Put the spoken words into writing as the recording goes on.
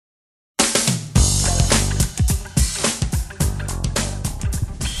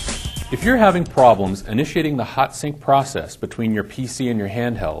If you're having problems initiating the HotSync process between your PC and your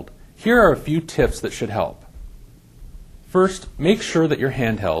handheld, here are a few tips that should help. First, make sure that your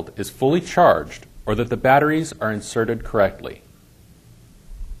handheld is fully charged or that the batteries are inserted correctly.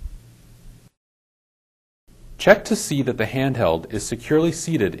 Check to see that the handheld is securely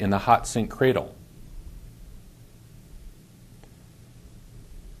seated in the HotSync cradle.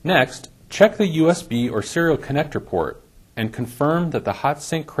 Next, check the USB or serial connector port and confirm that the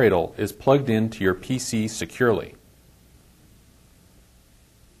HotSync cradle is plugged into your PC securely.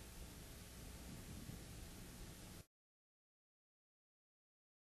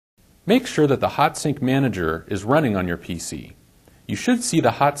 Make sure that the HotSync Manager is running on your PC. You should see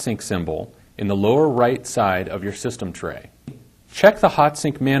the HotSync symbol in the lower right side of your system tray. Check the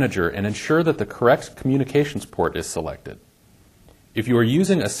HotSync Manager and ensure that the correct communications port is selected. If you are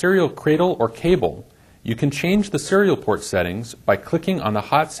using a serial cradle or cable, you can change the serial port settings by clicking on the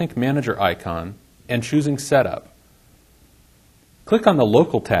HotSync Manager icon and choosing Setup. Click on the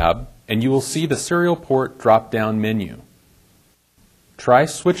Local tab and you will see the serial port drop-down menu. Try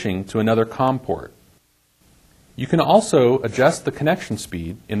switching to another COM port. You can also adjust the connection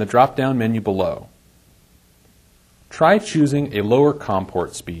speed in the drop-down menu below. Try choosing a lower COM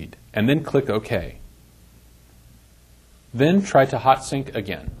port speed and then click OK. Then try to HotSync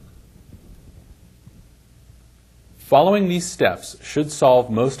again. Following these steps should solve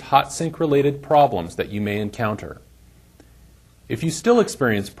most HotSync related problems that you may encounter. If you still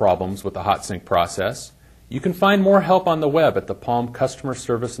experience problems with the HotSync process, you can find more help on the web at the Palm Customer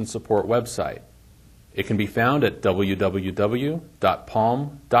Service and Support website. It can be found at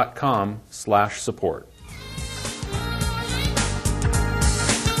www.palm.com/support.